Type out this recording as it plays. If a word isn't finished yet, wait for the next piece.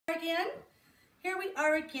again. Here we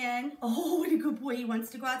are again. Oh, what a good boy. He wants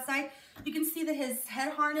to go outside. You can see that his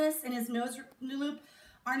head harness and his nose loop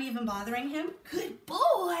aren't even bothering him. Good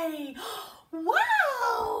boy.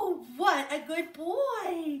 Wow, what a good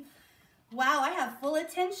boy. Wow, I have full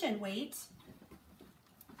attention. Wait.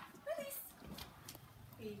 Release.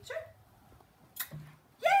 Feature.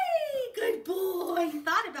 Yay, good boy. He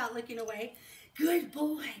thought about looking away. Good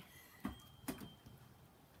boy.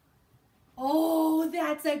 Oh,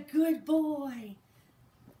 that's a good boy.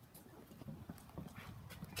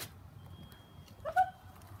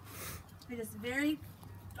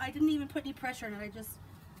 I didn't even put any pressure on it. I just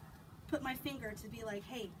put my finger to be like,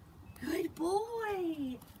 hey, good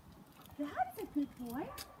boy. That's a good boy. Whoop,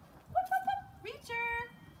 whoop, whoop. Reacher.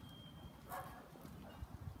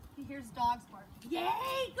 He hears dogs bark.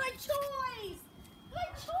 Yay, good choice.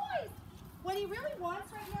 Good choice. What he really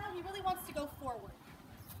wants right now, he really wants to go forward.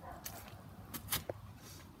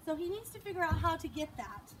 So he needs to figure out how to get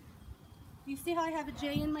that. You see how I have a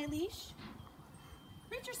J in my leash?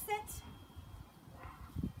 Reacher, sit.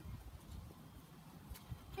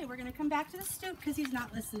 Okay, we're gonna come back to the stoop because he's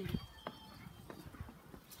not listening.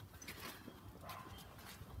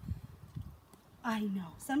 I know,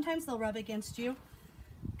 sometimes they'll rub against you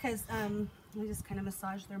because we just kind of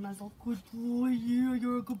massage their muzzle. Good boy, yeah,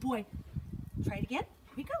 you're a good boy. Try it again,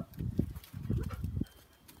 here we go.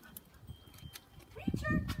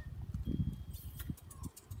 Reacher.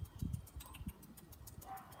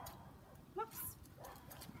 Whoops.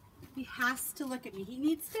 He has to look at me. He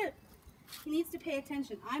needs to pay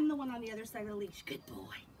attention. I'm the one on the other side of the leash. Good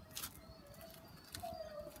boy.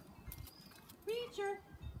 Reacher.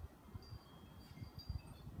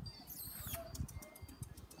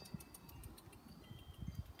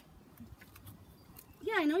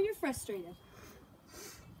 Yeah, I know you're frustrated.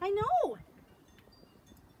 I know.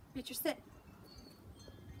 Reacher, sit.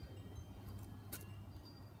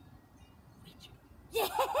 Reacher. Yeah!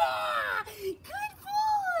 Good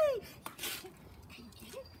boy! Can you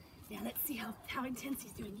get it? Now let's see how intense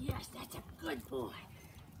he's doing. Yes, that's a good boy.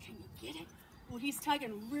 Can you get it? Well, he's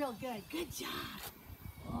tugging real good. Good job.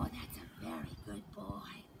 Oh, that's a very good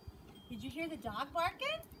boy. Did you hear the dog barking?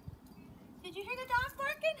 Did you hear the dog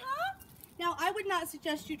barking, huh? Now, I would not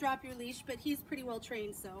suggest you drop your leash, but he's pretty well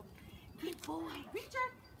trained, so. Good boy. Reacher.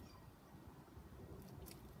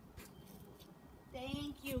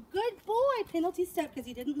 Thank you. Good boy. Penalty step because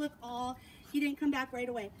he didn't come back right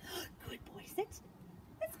away. Good boy. Sit.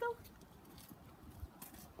 Let's go.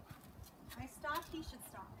 I stopped. He should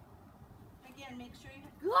stop. Again, make sure you.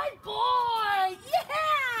 Good boy.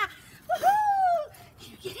 Yeah. Woohoo!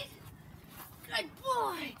 You get it? Good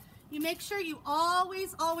boy. You make sure you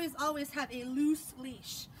always, always, always have a loose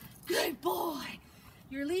leash. Good boy.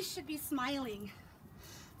 Your leash should be smiling.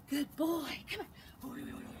 Good boy. Come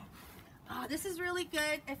on. This is really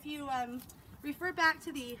good. If you refer back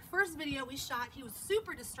to the first video we shot, he was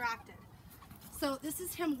super distracted. So this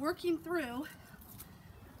is him working through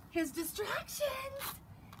his distractions.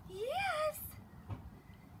 Yes.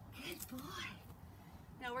 Good boy.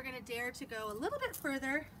 Now we're gonna dare to go a little bit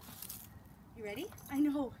further. You ready? I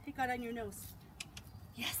know, it got on your nose.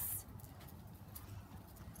 Yes.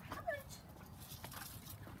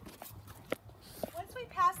 Once we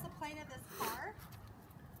pass the plane of this car,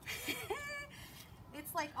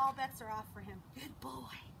 it's like all bets are off for him. Good boy.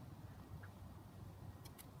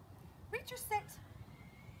 Reacher, sit.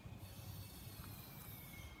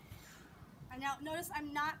 And now notice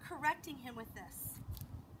I'm not correcting him with this.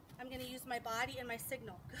 I'm going to use my body and my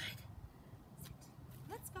signal. Good. Sit.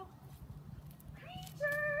 Let's go.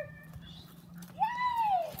 Reacher.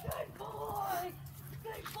 Yay! Good boy.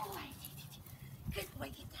 Good boy. Good boy.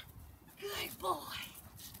 Get that. Good boy.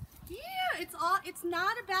 Yeah, it's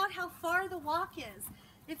not about how far the walk is.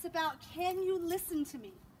 It's about, can you listen to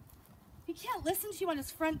me? He can't listen to you on his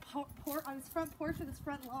front porch with his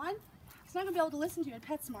front lawn. He's not gonna be able to listen to you in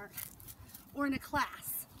PetSmart or in a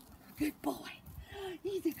class. Good boy.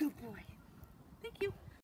 He's a good boy. Thank you.